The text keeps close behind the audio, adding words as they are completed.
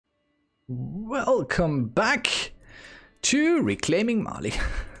Welcome back to reclaiming Mali.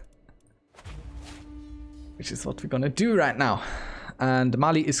 Which is what we're gonna do right now. And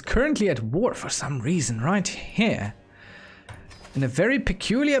Mali is currently at war for some reason right here. In a very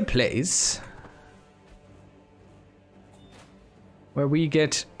peculiar place. Where we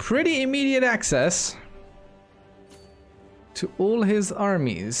get pretty immediate access to all his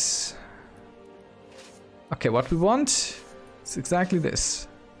armies. Okay, what we want is exactly this.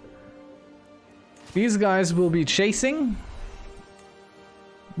 These guys will be chasing.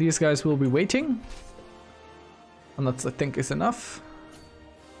 These guys will be waiting. And that, I think, is enough.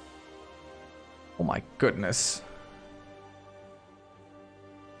 Oh my goodness.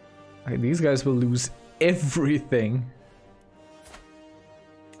 Okay, these guys will lose everything.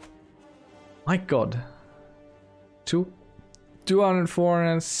 My god. 200,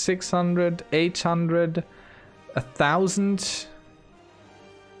 400, 600, 800, 1,000.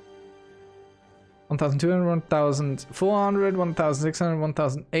 1,200, 1,400, 1,600,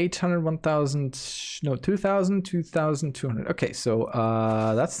 1,800, 1,000, no, 2,000, 2,200. Okay, so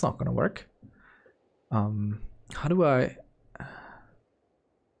that's not gonna work. How do I?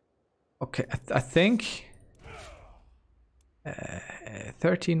 Okay, I think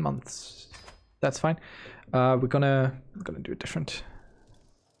 13 months. That's fine. We're gonna do it different.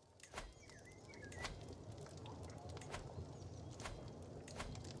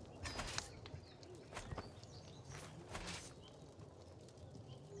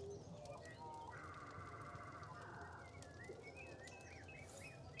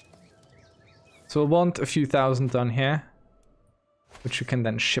 So we'll want a few thousand done here, which you can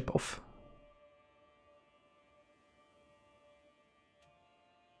then ship off.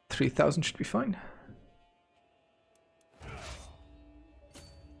 3,000 should be fine.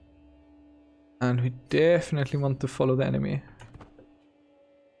 And we definitely want to follow the enemy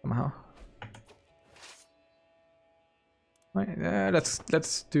somehow. Right,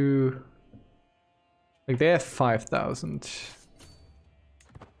 let's do like they have 5,000.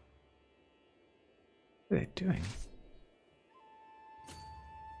 What are they doing?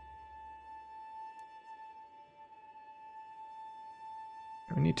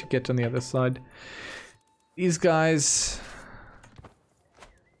 We need to get on the other side. These guys.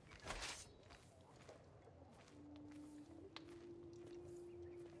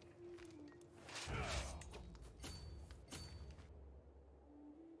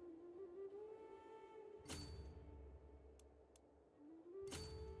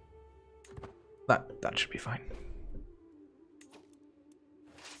 That should be fine.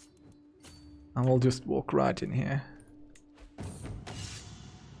 And we'll just walk right in here.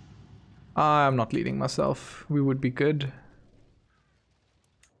 I'm not leading myself. We would be good.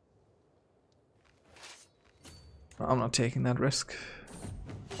 I'm not taking that risk.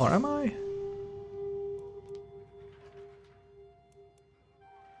 Or am I?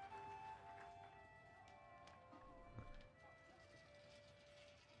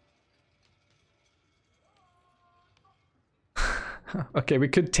 Okay, we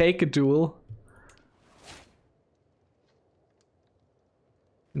could take a duel.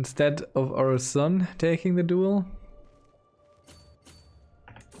 Instead of our son taking the duel.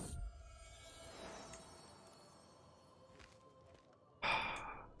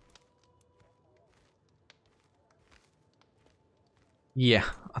 Yeah,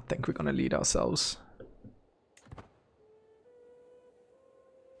 I think we're gonna lead ourselves.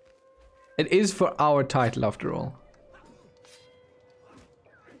 It is for our title after all.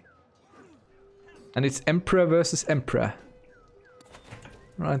 And it's Emperor versus Emperor.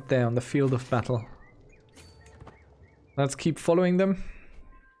 Right there on the field of battle. Let's keep following them.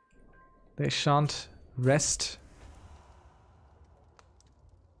 They shan't rest.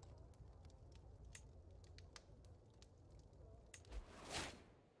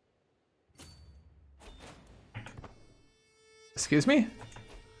 Excuse me?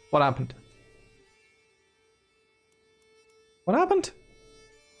 What happened? What happened?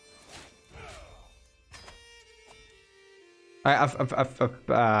 I've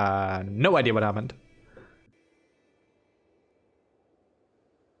no idea what happened.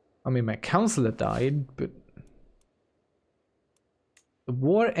 I mean, my counselor died, but the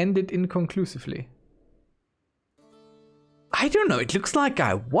war ended inconclusively. I don't know, it looks like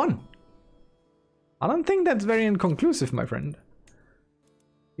I won. I don't think that's very inconclusive, my friend.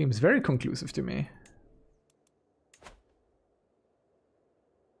 Seems very conclusive to me.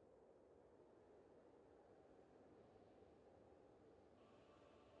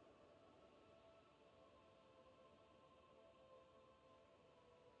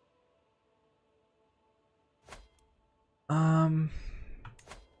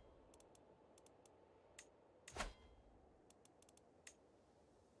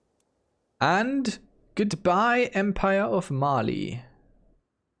 And goodbye, Empire of Mali.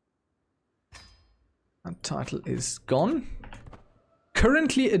 That title is gone.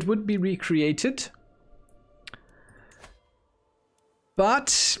 Currently, it would be recreated.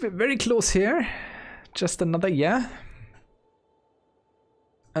 But we're very close here. Just another year.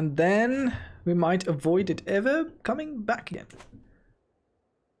 And then we might avoid it ever coming back again.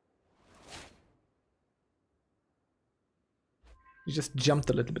 We just jumped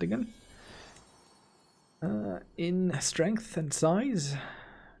a little bit again. In strength and size,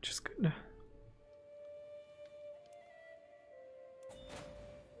 which is good.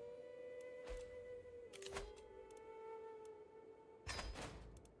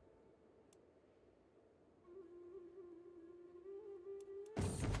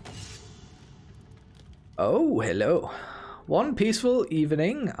 Oh, hello. One peaceful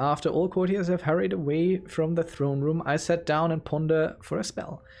evening, after all courtiers have hurried away from the throne room, I sat down and pondered for a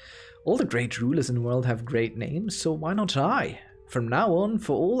spell. All the great rulers in the world have great names, so why not I? From now on,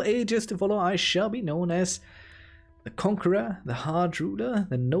 for all ages to follow, I shall be known as the Conqueror, the Hard Ruler,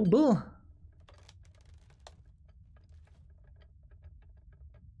 the Noble.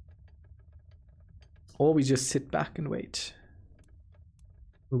 Or we just sit back and wait.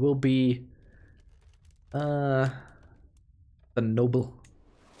 We will be the Noble,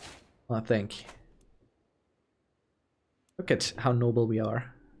 I think. Look at how noble we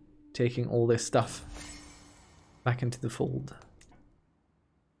are, taking all this stuff back into the fold.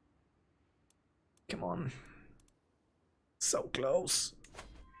 Come on. So close.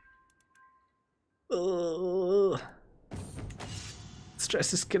 Ugh.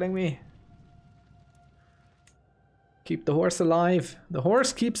 Stress is killing me. Keep the horse alive. The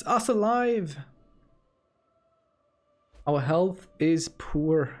horse keeps us alive. Our health is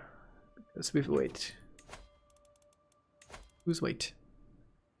poor because we've wait. Who's wait?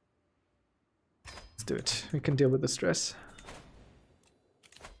 Let's do it. We can deal with the stress.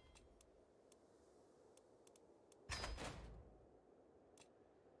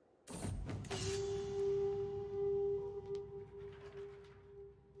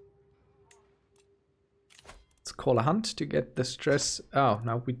 Let's call a hunt to get the stress. Oh,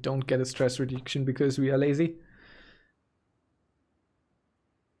 now we don't get a stress reduction because we are lazy.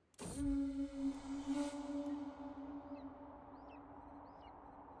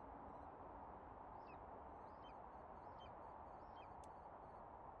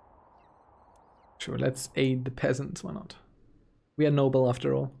 Sure, let's aid the peasants, why not? We are noble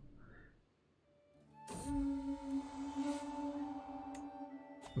after all.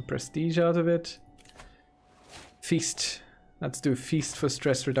 Some prestige out of it. Feast. Let's do a feast for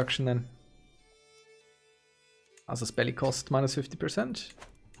stress reduction then. How's a spelly cost? Minus 50%.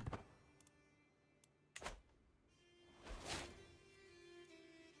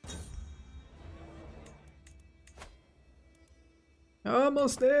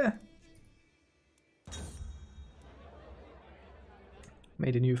 Almost there.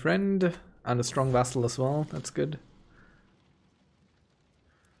 Made a new friend and a strong vassal as well. That's good.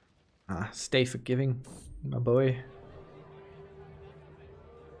 Ah, stay forgiving, my boy.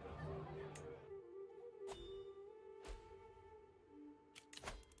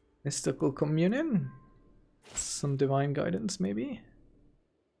 Mystical communion. Some divine guidance, maybe.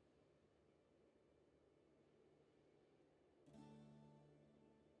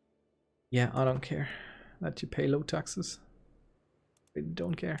 Yeah, I don't care that you pay low taxes. I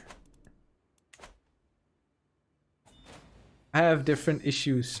don't care. I have different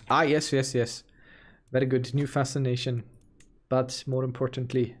issues. Ah, yes, yes, yes. Very good. New fascination. But more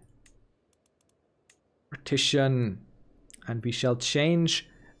importantly, partition. And we shall change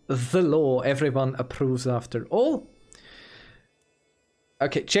the law. Everyone approves after all.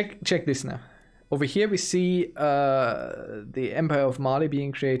 Okay, check this now. Over here we see the Empire of Mali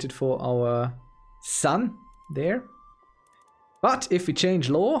being created for our son there. But if we change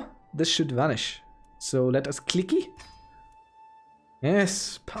law, this should vanish. So let us clicky.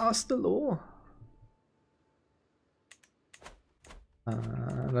 Yes, pass the law.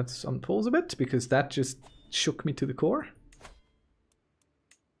 Let's unpause a bit because that just shook me to the core.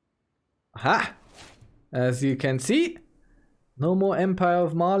 Aha! As you can see, no more Empire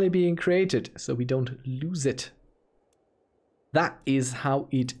of Mali being created, so we don't lose it. That is how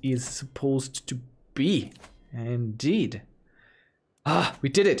it is supposed to be. Indeed. Ah, we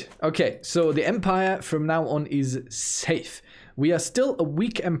did it. Okay, so the empire from now on is safe. We are still a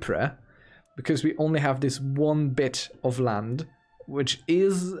weak emperor because we only have this one bit of land, which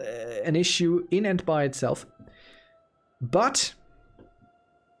is an issue in and by itself. But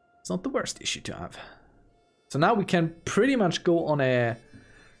it's not the worst issue to have. So now we can pretty much go on a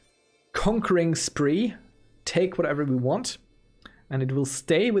conquering spree, take whatever we want, and it will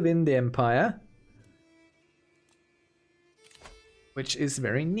stay within the empire, which is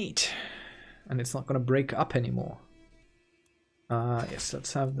very neat. And it's not going to break up anymore. Yes,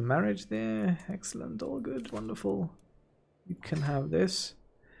 let's have the marriage there. Excellent, all good, wonderful. You can have this.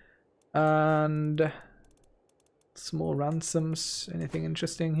 And small ransoms. Anything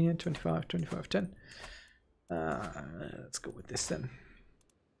interesting here? 25, 25, 10. Let's go with this then.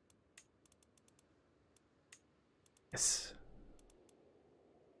 Yes.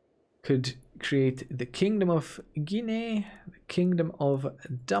 Could create the Kingdom of Guinea, the Kingdom of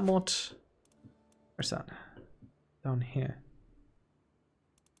Damot. Where's that? Down here.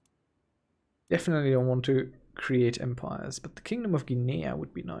 Definitely don't want to create empires, but the Kingdom of Guinea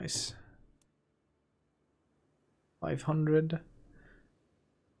would be nice. 500.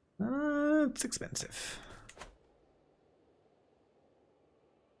 It's expensive.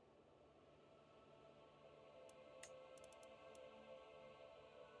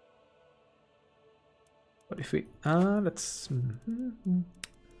 What if we let's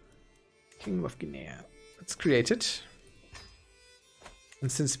Kingdom of Guinea. Let's create it.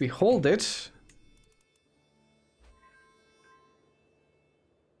 And since we hold it,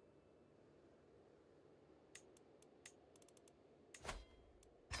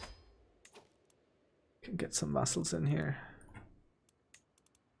 can get some vassals in here.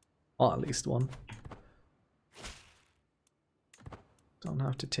 Oh, at least one. Don't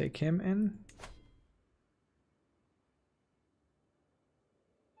have to take him in.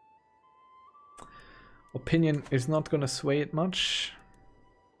 Opinion is not going to sway it much.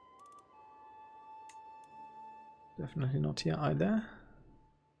 Definitely not here either.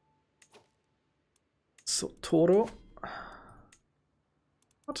 So Toro.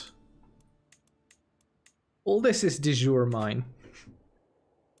 What? All this is de jure mine.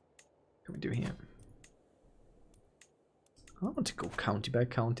 What can we do here? I don't want to go county by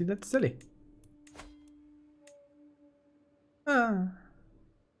county, that's silly. Yeah.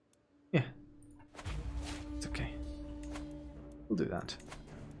 It's okay. We'll do that.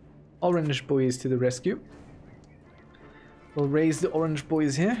 Orange boys to the rescue. We'll raise the orange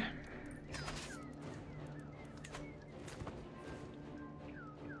boys here.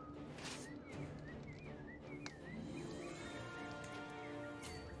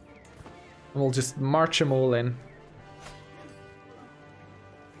 And we'll just march them all in.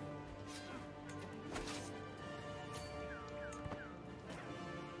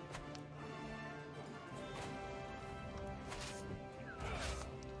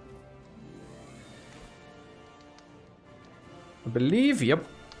 I believe, yep,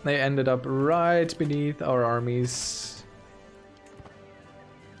 they ended up right beneath our armies.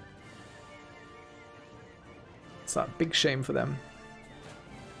 It's a big shame for them.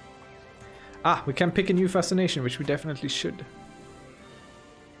 Ah, we can pick a new fascination, which we definitely should.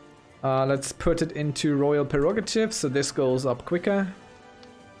 Let's put it into royal prerogative, so this goes up quicker.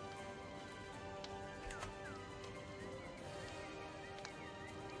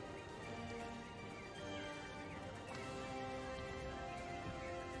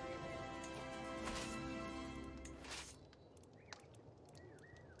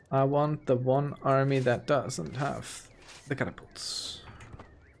 I want the one army that doesn't have the catapults.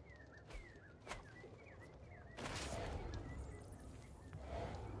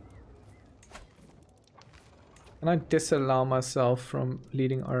 Can I disallow myself from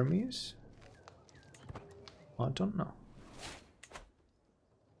leading armies? I don't know.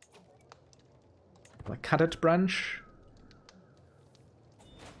 The cadet branch.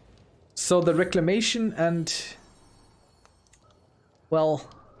 So the reclamation and, well,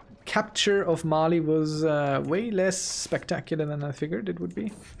 capture of Mali was way less spectacular than I figured it would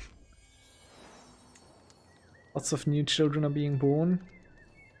be. Lots of new children are being born.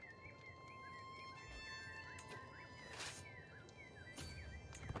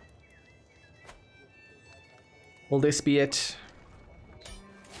 Will this be it?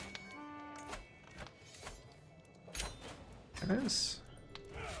 It is.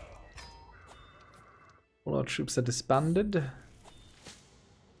 All our troops are disbanded.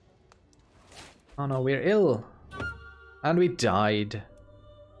 Oh no, we're ill. And we died.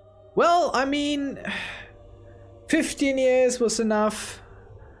 Well, I mean, 15 years was enough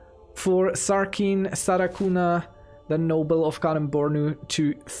for Sarkin Sarakuna, the noble of Kanem Bornu,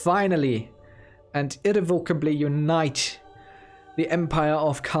 to finally and irrevocably unite the Empire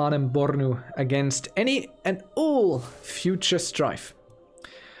of Kanem Bornu against any and all future strife.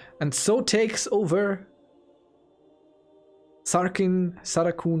 And so takes over Sarkin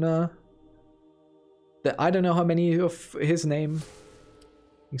Sarakuna, I don't know how many of his name,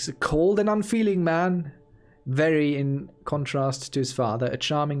 He's a cold and unfeeling man. Very in contrast to his father, a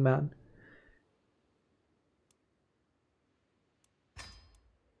charming man.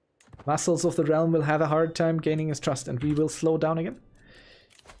 Vassals of the realm will have a hard time gaining his trust, and we will slow down again.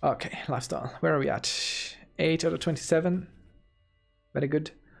 Okay, lifestyle. Where are we at? 8 out of 27. Very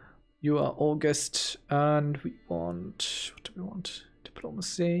good. You are August, and we want... What do we want?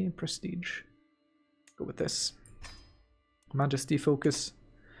 Diplomacy, prestige. Go with this. Majesty, focus.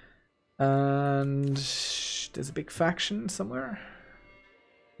 And there's a big faction somewhere.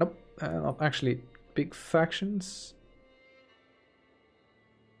 Nope, not actually big factions.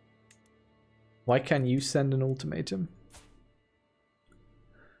 Why can't you send an ultimatum?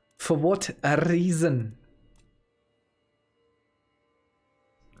 For what reason?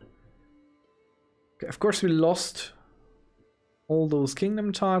 Okay, of course we lost all those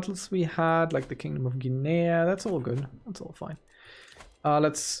kingdom titles we had, like the Kingdom of Guinea. That's all good. That's all fine.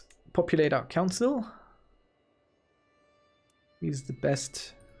 Let's populate our council. He's the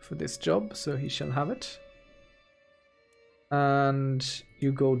best for this job, so he shall have it. And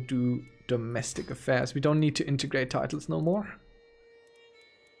you go do domestic affairs. We don't need to integrate titles no more.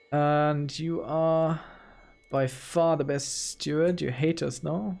 And you are by far the best steward. You hate us,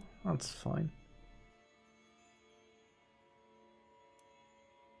 no? That's fine.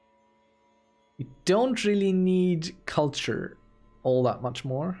 We don't really need culture all that much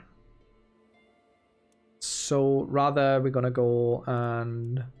more. So rather we're gonna go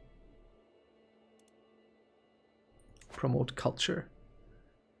and promote culture.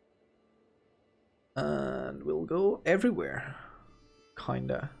 And we'll go everywhere.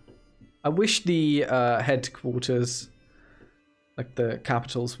 Kinda. I wish the headquarters, like the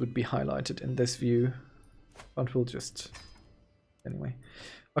capitals, would be highlighted in this view. But we'll just... Anyway.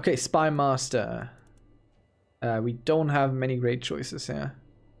 Okay, Spy Master. We don't have many great choices here.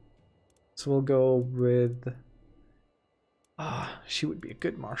 So we'll go with... she would be a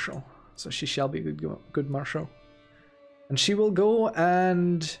good marshal. So she shall be a good marshal. And she will go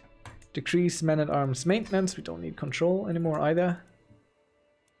and decrease men-at-arms maintenance. We don't need control anymore either.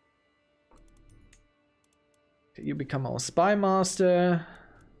 Okay, you become our Spy Master.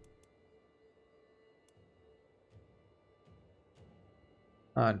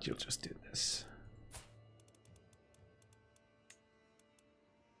 And you'll just do this.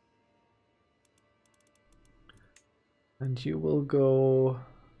 And you will go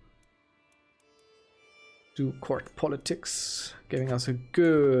do court politics, giving us a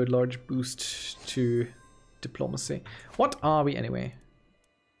good large boost to diplomacy. What are we anyway?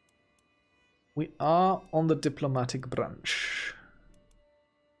 We are on the diplomatic branch.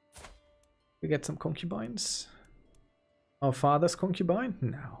 We get some concubines. Our father's concubine?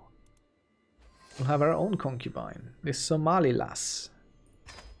 No. We'll have our own concubine. This Somali lass.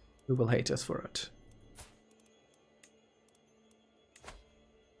 Who will hate us for it.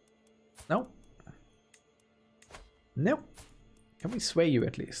 No. No. Can we sway you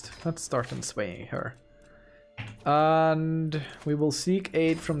at least? Let's start on swaying her. And we will seek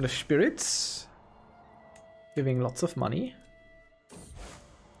aid from the spirits. Giving lots of money.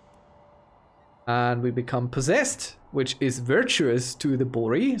 And we become possessed, which is virtuous to the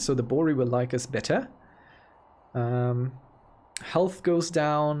Bori, so the Bori will like us better. Health goes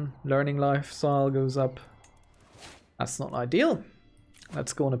down, learning lifestyle goes up. That's not ideal.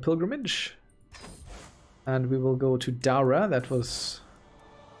 Let's go on a pilgrimage. And we will go to Daura, that was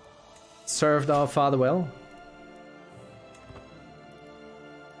served our father well.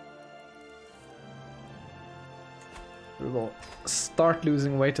 We will start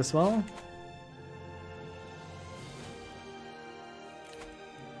losing weight as well.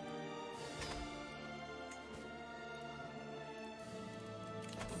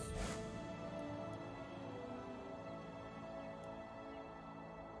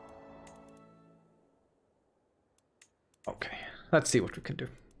 Okay, let's see what we can do.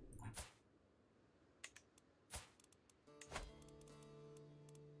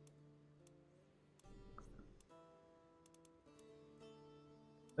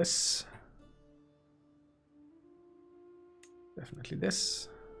 This. Definitely this.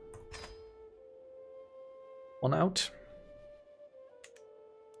 One out.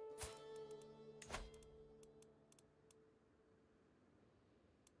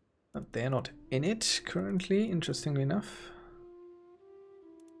 But they're not in it currently, interestingly enough.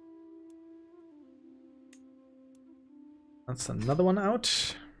 That's another one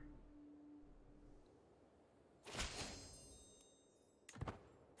out.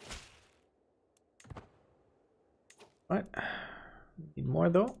 Right. Need more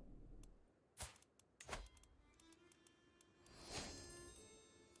though.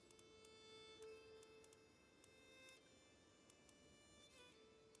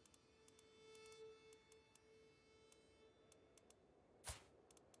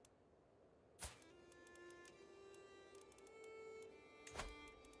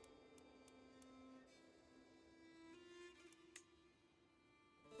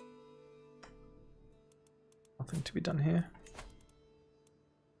 Nothing to be done here.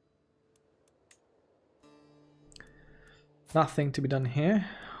 Nothing to be done here.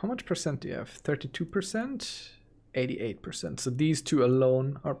 How much percent do you have? 32%? 88%. So these two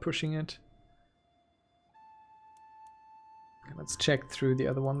alone are pushing it. Okay, let's check through the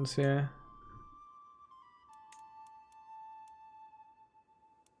other ones here.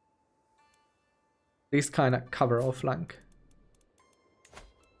 These kind of cover our flank.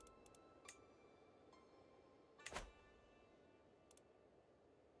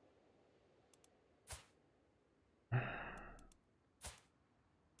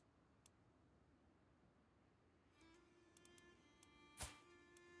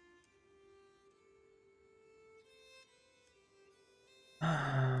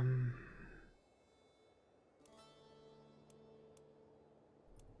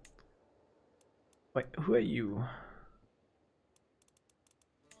 Wait, who are you?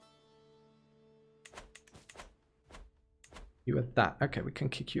 You at that. Okay, we can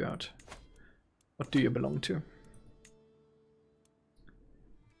kick you out. What do you belong to?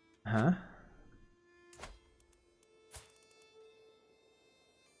 Huh?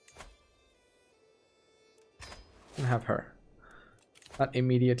 And have her. That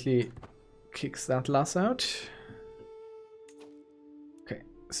immediately kicks that lass out. Okay,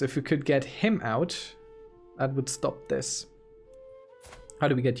 so if we could get him out, that would stop this. How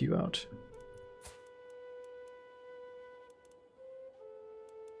do we get you out?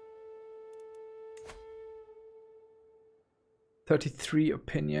 "33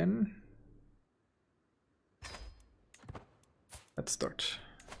 opinion." Let's start.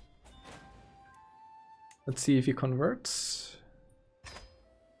 Let's see if he converts.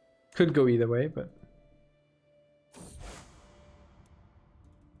 Could go either way, but...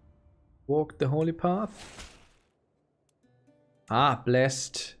 Walk the holy path. Ah,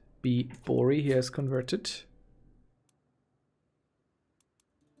 blessed be Bori, he has converted.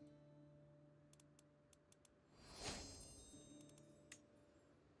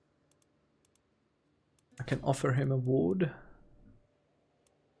 I can offer him a ward.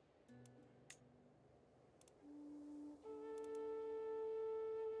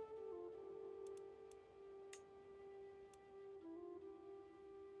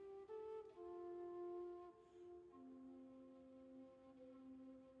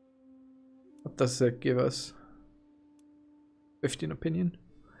 What does it give us? 15 opinion.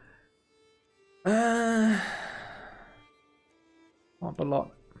 Not a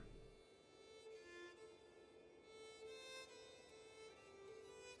lot.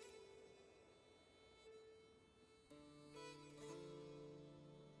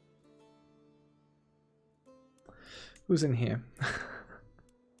 Who's in here?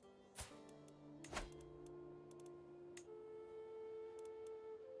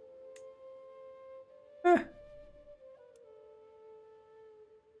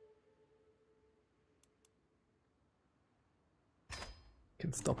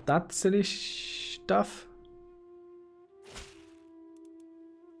 Can stop that silly stuff.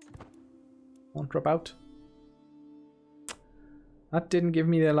 Won't drop out. That didn't give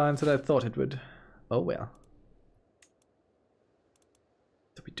me the alliance that I thought it would. Oh well.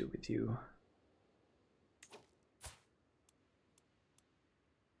 What do we do with you?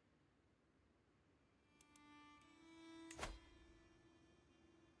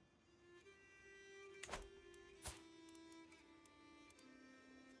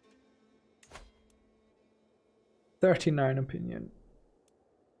 "39 opinion.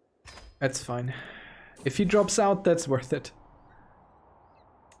 That's fine. If he drops out, that's worth it.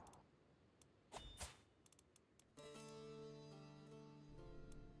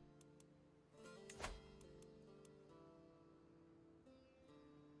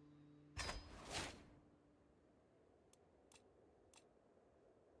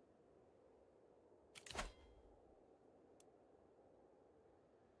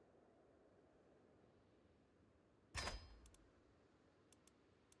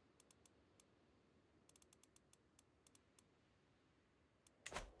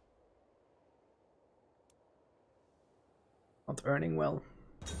 Not earning well.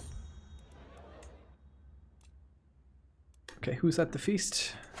 Okay, who's at the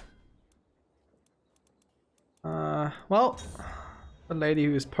feast? Well, the lady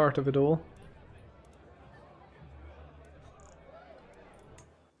who is part of it all.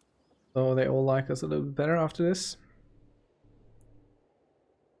 So they all like us a little bit better after this.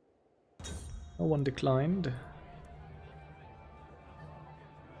 No one declined.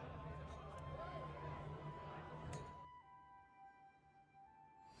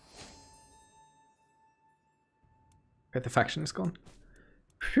 Okay, the faction is gone.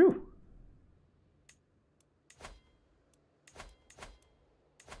 Phew.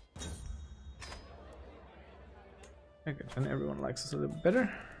 Okay, and everyone likes us a little bit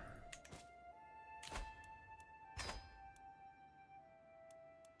better.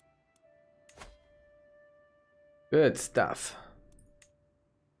 Good stuff.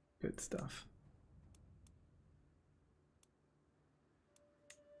 Good stuff.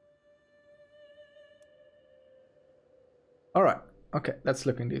 All right. Okay, that's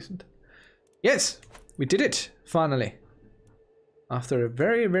looking decent. Yes, we did it finally. After a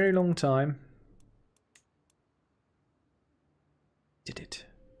very, very long time. Did it.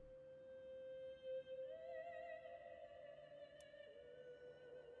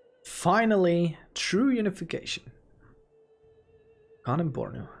 Finally, true unification. Khan and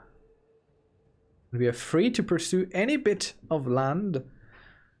Bornu. We are free to pursue any bit of land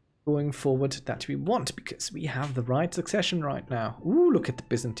going forward that we want, because we have the right succession right now. Ooh, look at the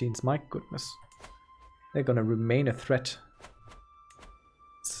Byzantines, my goodness. They're gonna remain a threat.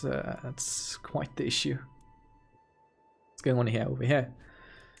 That's quite the issue. What's going on here, over here?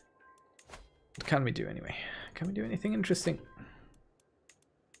 What can we do anyway? Can we do anything interesting?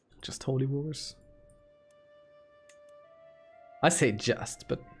 Just holy wars. I say just,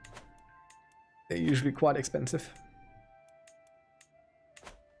 but they're usually quite expensive.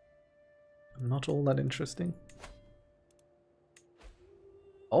 Not all that interesting.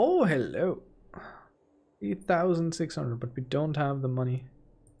 Oh, hello. 3,600, but we don't have the money.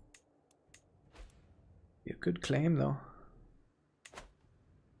 Be a good claim, though.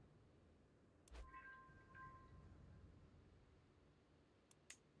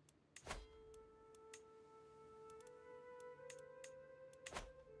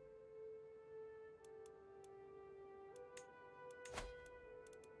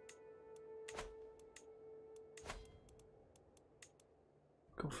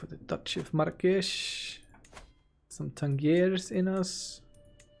 Go for the Duchy of Marrakesh. Some Tangiers in us.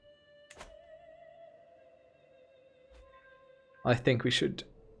 I think we should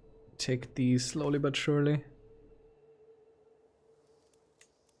take these slowly but surely.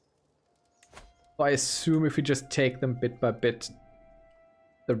 I assume if we just take them bit by bit,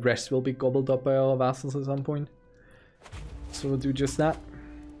 the rest will be gobbled up by our vassals at some point. So we'll do just that.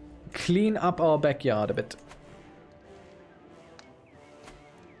 Clean up our backyard a bit.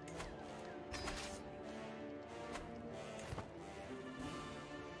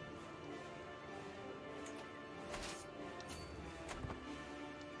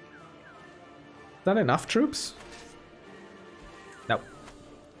 Is that enough troops? No.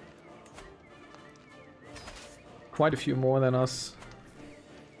 Quite a few more than us.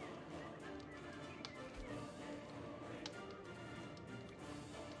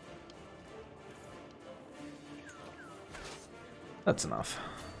 That's enough.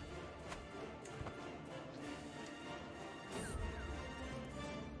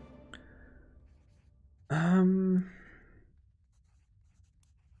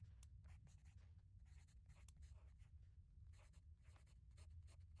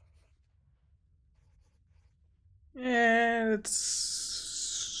 Yeah,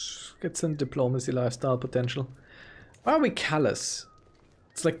 let's get some diplomacy lifestyle potential. Why are we callous?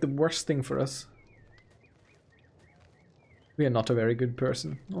 It's like the worst thing for us. We are not a very good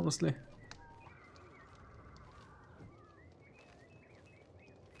person, honestly.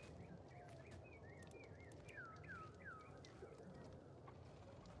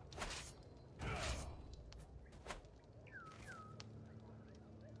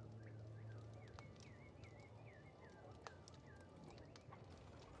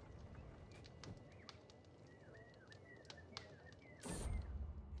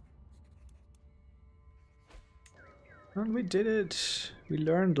 And we did it. We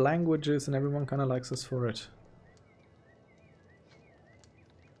learned languages and everyone kind of likes us for it.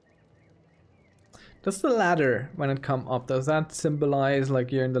 Does the ladder, when it come up, does that symbolize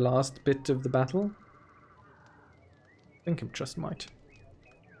like you're in the last bit of the battle? I think it just might.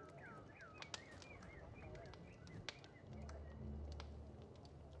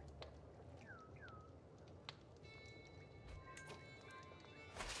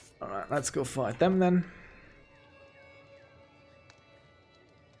 Alright, let's go fight them then.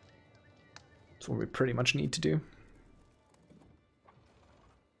 That's what we pretty much need to do.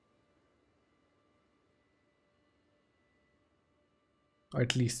 Or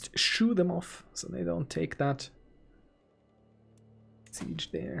at least shoo them off so they don't take that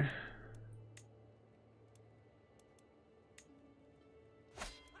siege there.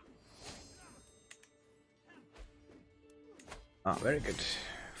 Ah, very good.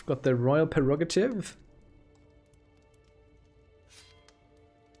 We've got the royal prerogative.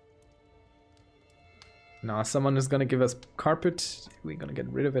 Now someone is gonna give us carpet. We're gonna get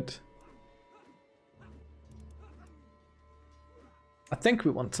rid of it. I think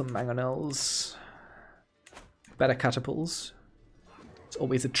we want some mangonels. Better catapults. It's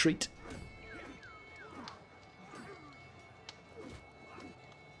always a treat.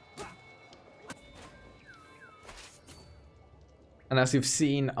 And as you've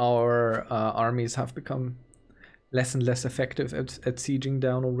seen, our armies have become less and less effective at sieging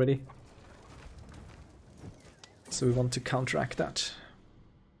down already. So we want to counteract that.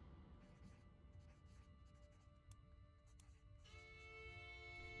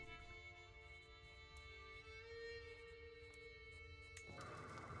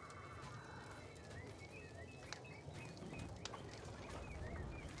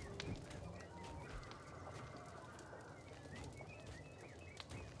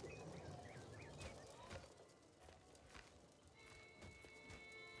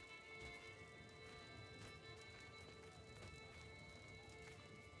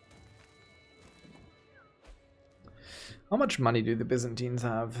 How much money do the Byzantines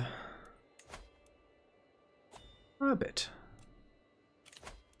have? A bit.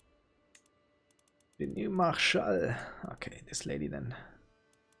 The new Marshal. Okay, this lady then.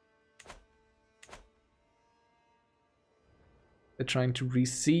 They're trying to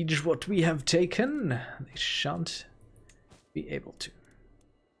besiege what we have taken. They shan't be able to.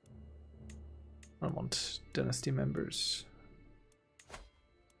 I want dynasty members.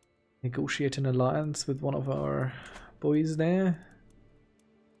 Negotiate an alliance with one of our boys there.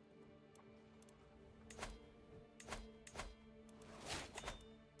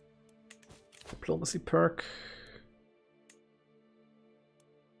 Diplomacy perk.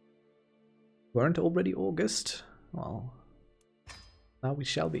 Weren't already August? Well, now we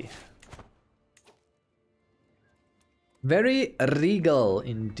shall be. Very regal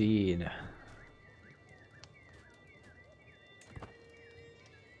indeed.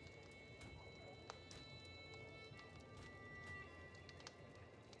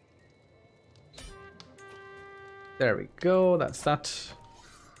 There we go, that's that.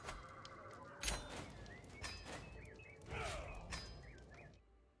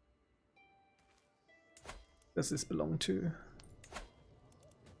 Does this belong to?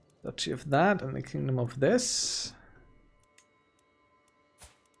 Duchy of that and the Kingdom of this.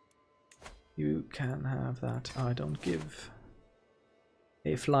 You can have that. I don't give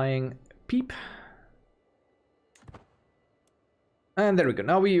a flying peep. And there we go.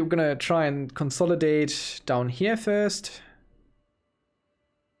 Now we're gonna try and consolidate down here first.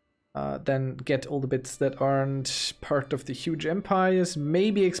 Then get all the bits that aren't part of the huge empires.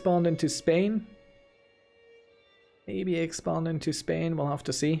 Maybe expand into Spain. Maybe expand into Spain. We'll have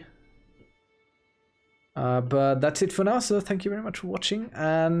to see. But that's it for now. So thank you very much for watching.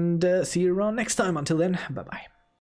 And see you around next time. Until then, bye-bye.